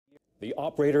The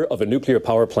operator of a nuclear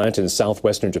power plant in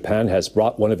southwestern Japan has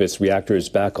brought one of its reactors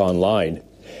back online.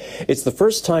 It's the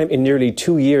first time in nearly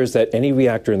 2 years that any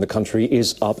reactor in the country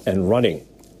is up and running.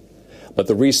 But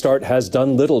the restart has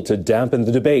done little to dampen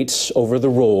the debate over the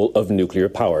role of nuclear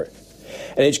power.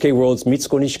 NHK World's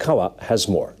Mitsuko Nishikawa has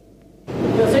more.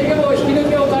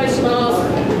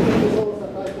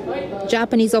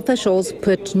 Japanese officials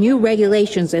put new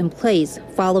regulations in place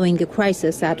following the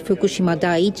crisis at Fukushima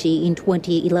Daiichi in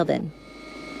 2011.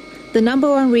 The number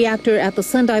one reactor at the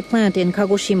Sendai plant in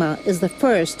Kagoshima is the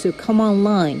first to come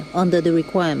online under the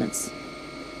requirements.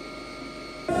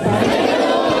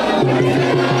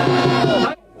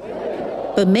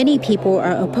 But many people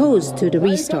are opposed to the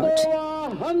restart.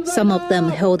 Some of them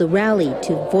held a rally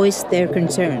to voice their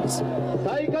concerns.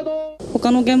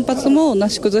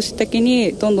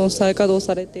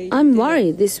 I'm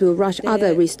worried this will rush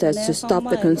other restarts to stop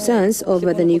the concerns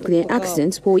over the nuclear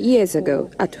accidents 4 years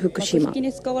ago at Fukushima.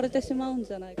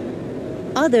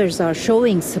 Others are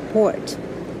showing support.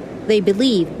 They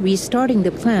believe restarting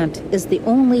the plant is the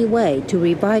only way to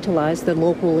revitalize the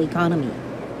local economy.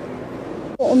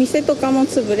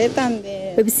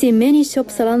 We've seen many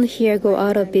shops around here go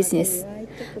out of business.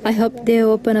 I hope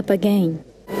they'll open up again.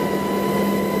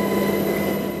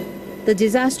 The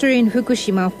disaster in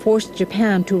Fukushima forced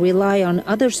Japan to rely on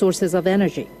other sources of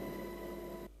energy.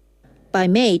 By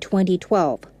May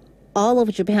 2012, all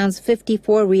of Japan's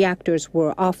 54 reactors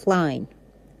were offline.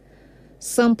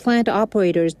 Some plant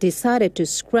operators decided to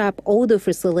scrap older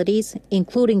facilities,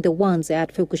 including the ones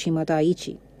at Fukushima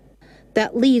Daiichi.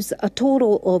 That leaves a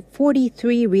total of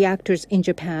 43 reactors in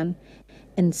Japan,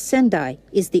 and Sendai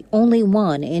is the only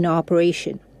one in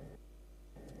operation.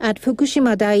 At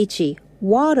Fukushima Daiichi,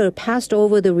 water passed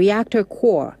over the reactor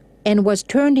core and was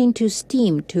turned into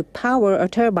steam to power a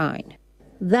turbine.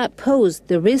 That posed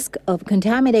the risk of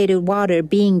contaminated water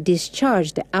being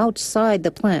discharged outside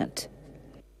the plant.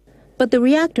 But the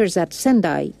reactors at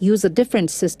Sendai use a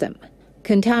different system.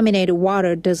 Contaminated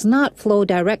water does not flow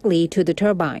directly to the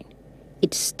turbine.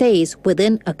 It stays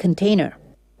within a container.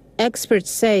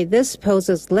 Experts say this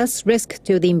poses less risk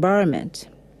to the environment.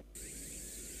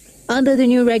 Under the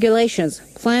new regulations,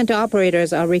 plant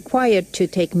operators are required to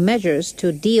take measures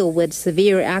to deal with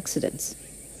severe accidents.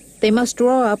 They must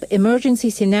draw up emergency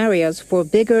scenarios for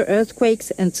bigger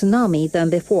earthquakes and tsunami than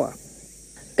before.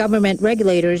 Government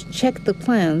regulators checked the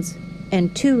plans,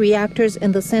 and 2 reactors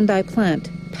in the Sendai plant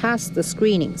passed the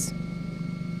screenings.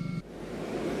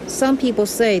 Some people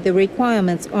say the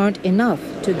requirements aren't enough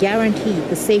to guarantee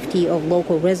the safety of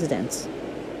local residents.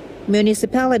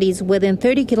 Municipalities within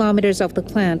 30 kilometers of the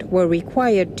plant were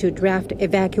required to draft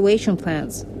evacuation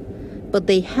plans, but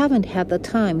they haven't had the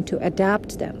time to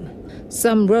adapt them.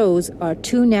 Some roads are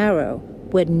too narrow,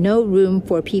 with no room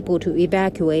for people to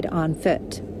evacuate on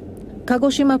foot.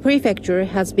 Kagoshima Prefecture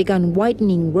has begun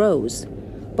widening roads,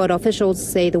 but officials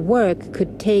say the work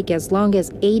could take as long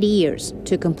as 8 years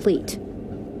to complete.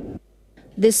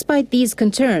 Despite these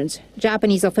concerns,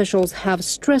 Japanese officials have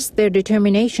stressed their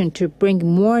determination to bring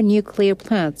more nuclear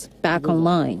plants back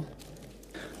online.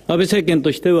 We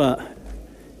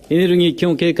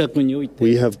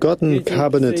have gotten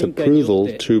cabinet approval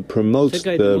to promote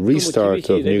the restart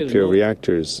of nuclear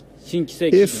reactors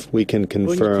if we can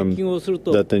confirm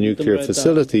that the nuclear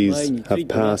facilities have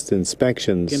passed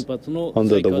inspections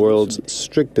under the world's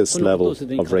strictest level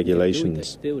of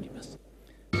regulations.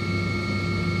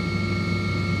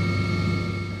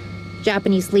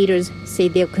 Japanese leaders say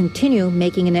they'll continue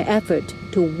making an effort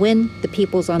to win the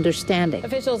people's understanding.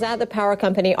 Officials at the power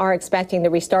company are expecting the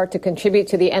restart to contribute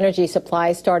to the energy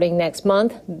supply starting next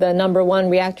month. The number one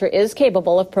reactor is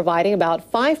capable of providing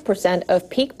about 5% of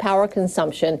peak power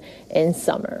consumption in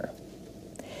summer.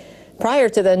 Prior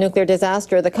to the nuclear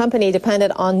disaster, the company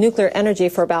depended on nuclear energy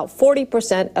for about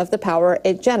 40% of the power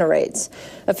it generates.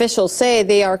 Officials say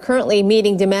they are currently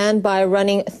meeting demand by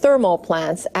running thermal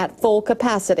plants at full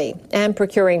capacity and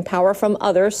procuring power from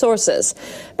other sources.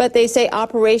 But they say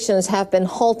operations have been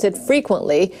halted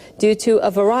frequently due to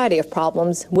a variety of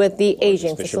problems with the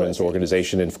aging facility. Fishermen's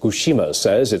organization in Fukushima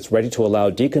says it's ready to allow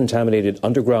decontaminated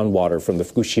underground water from the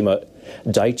Fukushima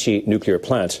Daiichi nuclear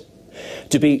plant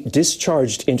to be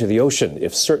discharged into the ocean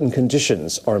if certain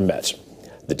conditions are met.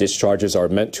 The discharges are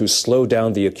meant to slow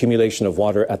down the accumulation of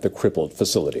water at the crippled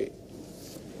facility.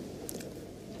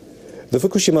 The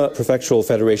Fukushima Prefectural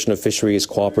Federation of Fisheries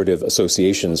cooperative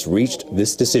associations reached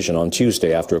this decision on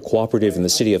Tuesday after a cooperative in the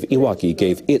city of Iwaki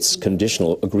gave its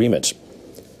conditional agreement.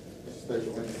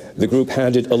 The group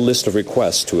handed a list of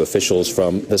requests to officials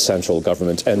from the central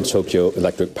government and Tokyo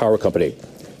Electric Power Company.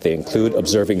 They include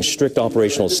observing strict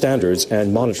operational standards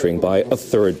and monitoring by a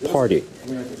third party.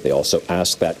 They also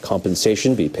ask that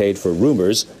compensation be paid for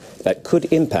rumors that could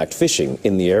impact fishing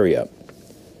in the area.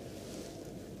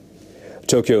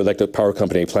 Tokyo Electric Power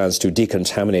Company plans to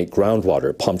decontaminate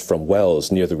groundwater pumped from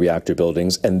wells near the reactor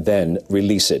buildings and then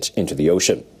release it into the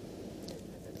ocean.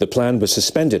 The plan was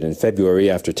suspended in February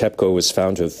after TEPCO was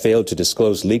found to have failed to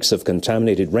disclose leaks of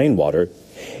contaminated rainwater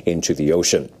into the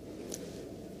ocean.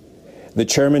 The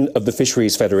chairman of the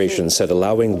Fisheries Federation said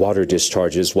allowing water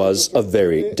discharges was a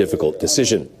very difficult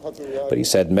decision, but he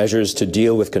said measures to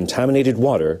deal with contaminated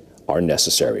water are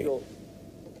necessary.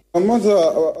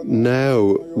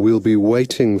 Now we'll be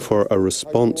waiting for a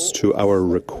response to our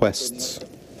requests.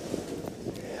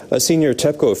 A senior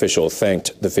TEPCO official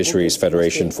thanked the Fisheries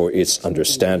Federation for its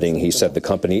understanding. He said the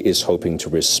company is hoping to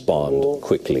respond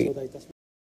quickly.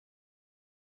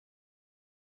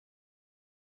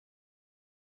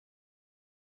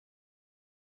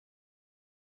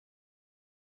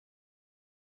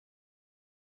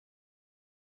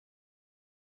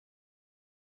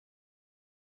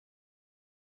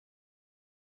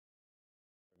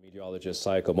 Meteorologist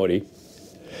Sayako Mori.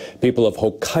 People of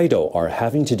Hokkaido are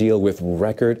having to deal with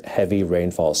record heavy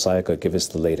rainfall. Sayako, give us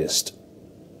the latest.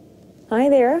 Hi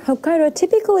there. Hokkaido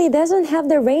typically doesn't have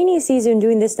the rainy season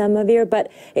during this time of year,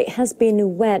 but it has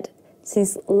been wet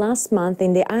since last month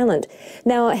in the island.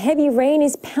 Now, heavy rain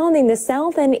is pounding the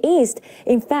south and east.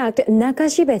 In fact,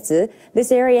 Nakashibetsu,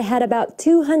 this area had about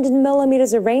 200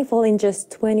 millimeters of rainfall in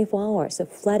just 24 hours. So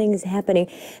flooding is happening.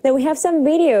 Now, we have some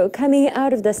video coming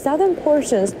out of the southern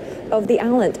portions of the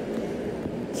island.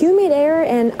 Humid air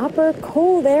and upper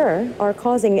cold air are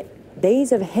causing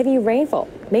days of heavy rainfall.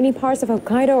 Many parts of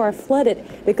Hokkaido are flooded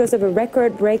because of a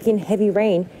record-breaking heavy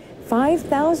rain.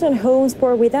 5,000 homes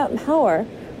were without power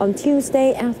on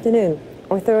Tuesday afternoon.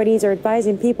 Authorities are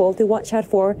advising people to watch out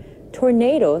for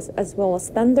tornadoes as well as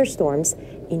thunderstorms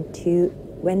into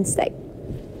Wednesday.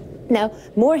 Now,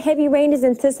 more heavy rain is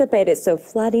anticipated, so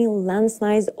flooding,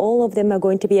 landslides, all of them are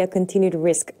going to be a continued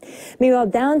risk. Meanwhile,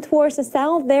 down towards the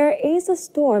south, there is a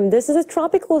storm. This is a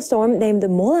tropical storm named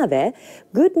Molave.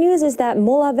 Good news is that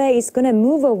Molave is going to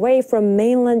move away from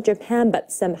mainland Japan, but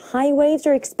some high waves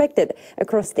are expected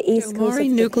across the east coast of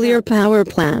Japan. Nuclear power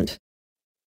plant.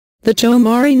 The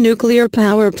Tomari nuclear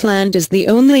power plant is the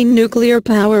only nuclear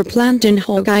power plant in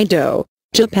Hokkaido,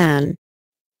 Japan.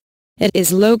 It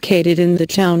is located in the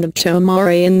town of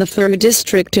Tomari in the Furu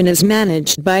district and is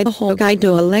managed by the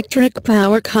Hokkaido Electric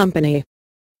Power Company.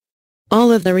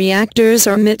 All of the reactors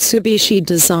are Mitsubishi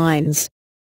designs.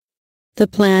 The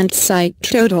plant site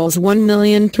totals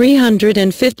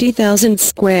 1,350,000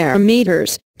 square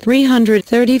meters,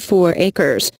 334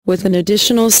 acres, with an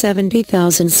additional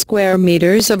 70,000 square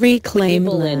meters of reclaimed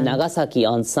land. People in Nagasaki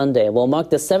on Sunday will mark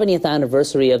the 70th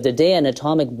anniversary of the day an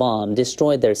atomic bomb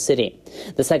destroyed their city.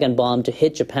 The second bomb to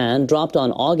hit Japan dropped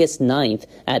on August 9th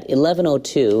at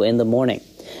 11:02 in the morning.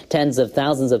 Tens of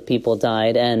thousands of people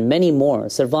died and many more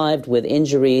survived with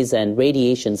injuries and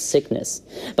radiation sickness.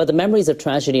 But the memories of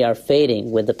tragedy are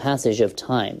fading with the passage of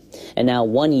time. And now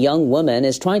one young woman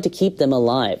is trying to keep them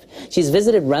alive. She's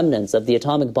visited remnants of the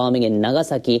atomic bombing in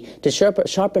Nagasaki to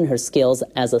sharpen her skills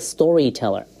as a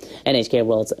storyteller. NHK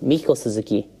World's Mikiko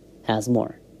Suzuki has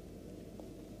more.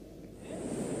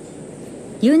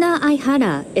 Yuna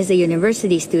Aihara is a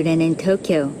university student in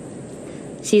Tokyo.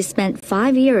 She spent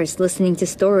 5 years listening to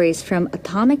stories from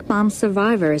atomic bomb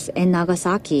survivors in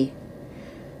Nagasaki.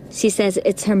 She says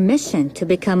it's her mission to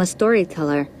become a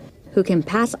storyteller who can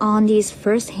pass on these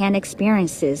first-hand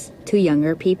experiences to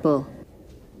younger people.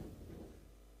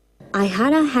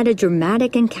 Aihara had a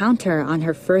dramatic encounter on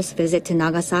her first visit to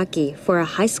Nagasaki for a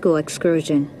high school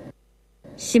excursion.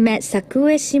 She met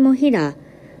Sakue Shimohira,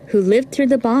 who lived through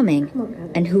the bombing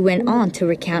and who went on to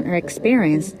recount her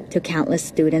experience to countless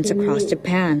students across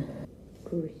Japan.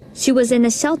 She was in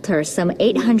a shelter some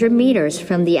 800 meters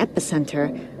from the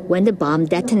epicenter when the bomb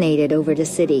detonated over the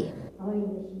city.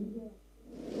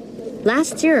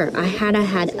 Last year, Aihara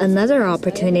had another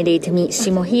opportunity to meet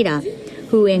Shimohira,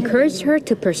 who encouraged her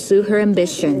to pursue her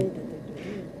ambition.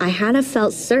 Aihara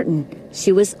felt certain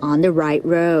she was on the right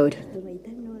road.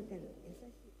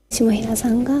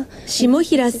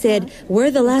 Shimohira said, "We're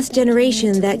the last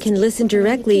generation that can listen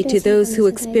directly to those who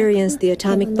experienced the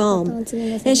atomic bomb."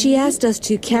 And she asked us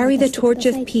to carry the torch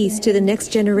of peace to the next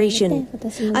generation.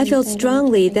 I felt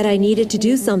strongly that I needed to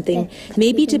do something,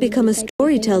 maybe to become a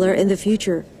storyteller in the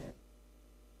future.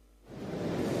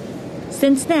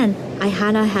 Since then,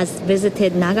 Aihara has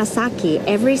visited Nagasaki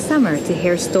every summer to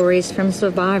hear stories from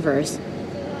survivors.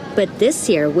 But this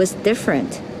year was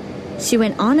different. She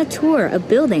went on a tour of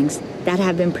buildings that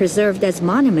have been preserved as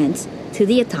monuments to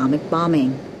the atomic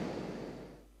bombing.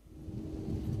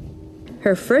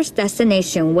 Her first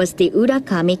destination was the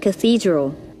Urakami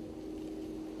Cathedral.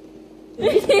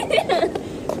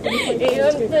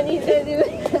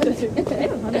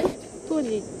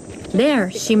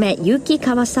 There, she met Yuki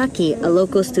Kawasaki, a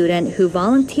local student who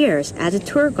volunteers as a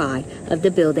tour guide of the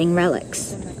building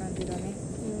relics.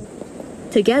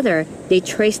 Together, they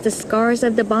traced the scars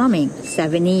of the bombing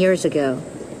 70 years ago.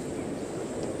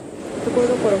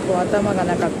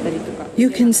 You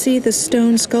can see the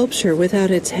stone sculpture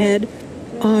without its head,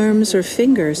 arms, or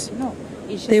fingers.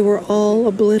 They were all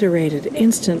obliterated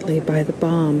instantly by the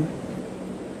bomb.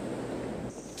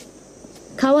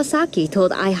 Kawasaki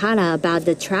told Aihara about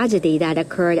the tragedy that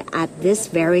occurred at this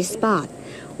very spot,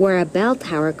 where a bell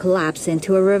tower collapsed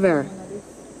into a river.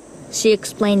 She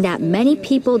explained that many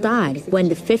people died when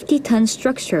the 50-ton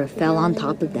structure fell on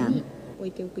top of them.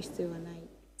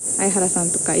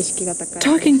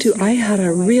 Talking to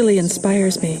Aihara really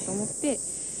inspires me.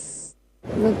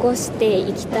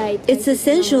 It's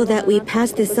essential that we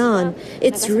pass this on.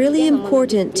 It's really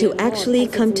important to actually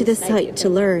come to the site to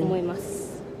learn.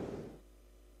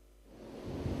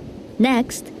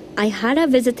 Next, Aihara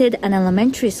visited an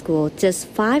elementary school just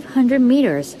 500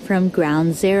 meters from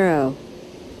ground zero.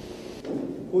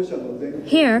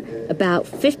 Here, about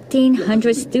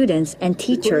 1,500 students and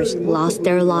teachers lost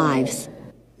their lives.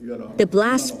 The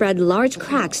blast spread large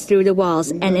cracks through the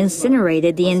walls and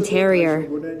incinerated the interior.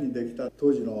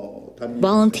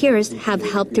 Volunteers have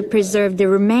helped to preserve the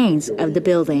remains of the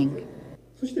building.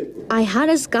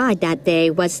 Aihara's guide that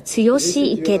day was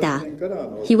Tsuyoshi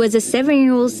Ikeda. He was a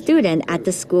 7-year-old student at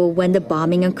the school when the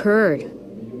bombing occurred.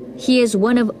 He is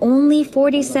one of only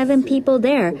 47 people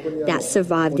there that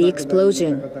survived the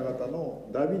explosion.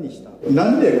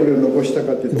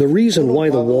 The reason why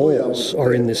the walls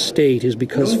are in this state is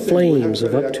because flames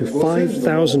of up to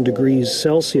 5,000 degrees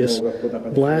Celsius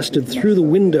blasted through the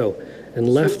window and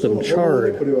left them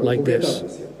charred like this.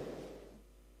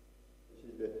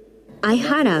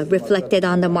 Aihara reflected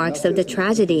on the marks of the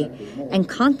tragedy and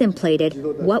contemplated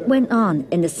what went on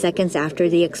in the seconds after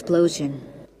the explosion.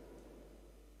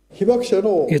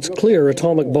 It's clear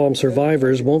atomic bomb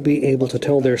survivors won't be able to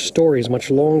tell their stories much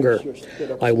longer.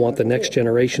 I want the next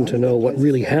generation to know what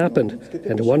really happened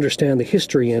and to understand the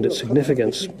history and its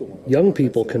significance. Young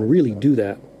people can really do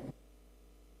that.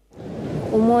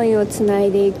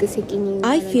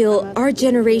 I feel our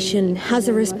generation has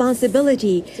a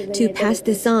responsibility to pass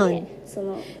this on.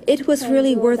 It was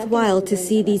really worthwhile to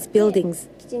see these buildings.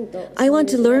 I want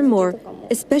to learn more,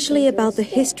 especially about the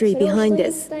history behind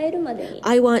this.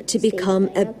 I want to become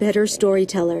a better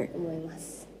storyteller.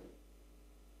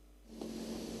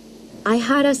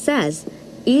 Aihara says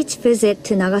each visit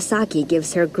to Nagasaki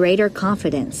gives her greater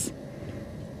confidence.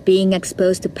 Being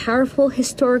exposed to powerful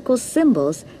historical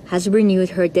symbols has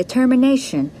renewed her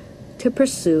determination to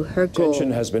pursue her goal.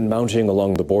 Tension has been mounting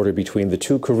along the border between the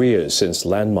two Koreas since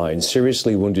landmines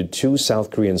seriously wounded 2 South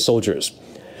Korean soldiers.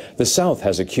 The South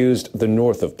has accused the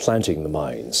North of planting the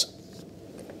mines.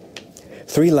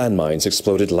 3 landmines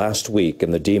exploded last week in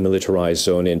the demilitarized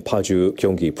zone in Paju,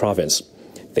 Gyeonggi province.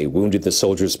 They wounded the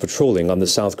soldiers patrolling on the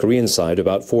South Korean side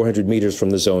about 400 meters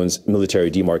from the zone's military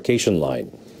demarcation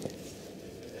line.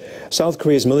 South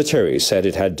Korea's military said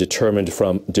it had determined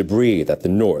from debris that the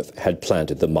North had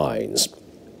planted the mines.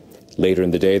 Later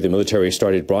in the day, the military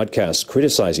started broadcasts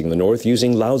criticizing the North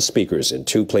using loudspeakers in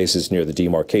 2 places near the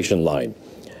demarcation line.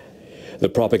 The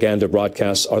propaganda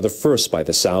broadcasts are the first by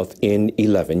the South in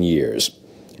 11 years.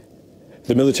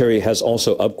 The military has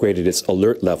also upgraded its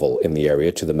alert level in the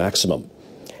area to the maximum,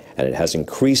 and it has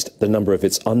increased the number of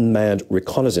its unmanned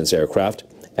reconnaissance aircraft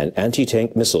and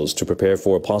anti-tank missiles to prepare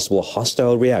for a possible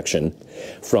hostile reaction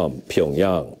from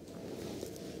Pyongyang.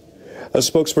 A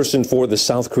spokesperson for the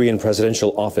South Korean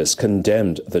presidential office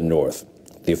condemned the North.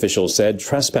 The official said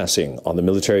trespassing on the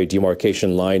military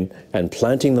demarcation line and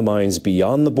planting the mines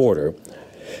beyond the border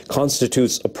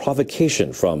constitutes a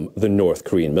provocation from the North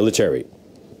Korean military.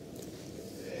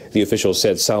 The official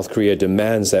said South Korea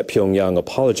demands that Pyongyang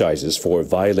apologizes for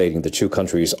violating the 2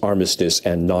 countries' armistice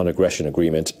and non-aggression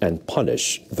agreement and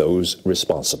punish those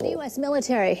responsible. The U.S.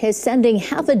 military is sending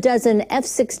half a dozen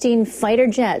F-16 fighter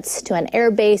jets to an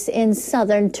airbase in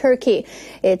southern Turkey.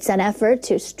 It's an effort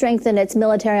to strengthen its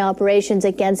military operations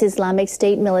against Islamic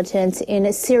State militants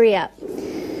in Syria.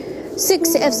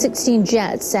 6 F-16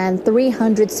 jets and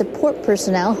 300 support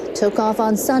personnel took off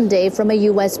on Sunday from a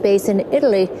U.S. base in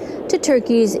Italy to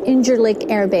Turkey's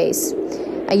Incirlik Air Base.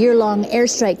 A year-long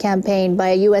airstrike campaign by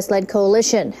a U.S.-led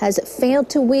coalition has failed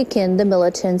to weaken the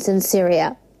militants in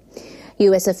Syria.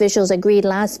 U.S. officials agreed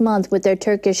last month with their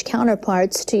Turkish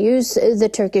counterparts to use the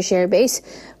Turkish Airbase,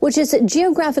 which is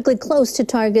geographically close to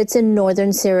targets in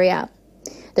northern Syria.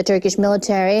 The Turkish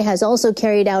military has also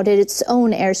carried out its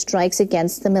own airstrikes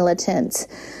against the militants.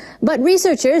 But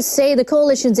researchers say the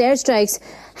coalition's airstrikes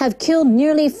have killed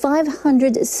nearly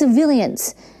 500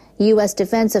 civilians. U.S.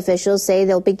 defense officials say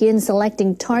they'll begin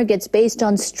selecting targets based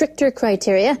on stricter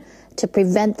criteria to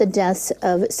prevent the deaths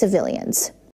of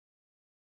civilians.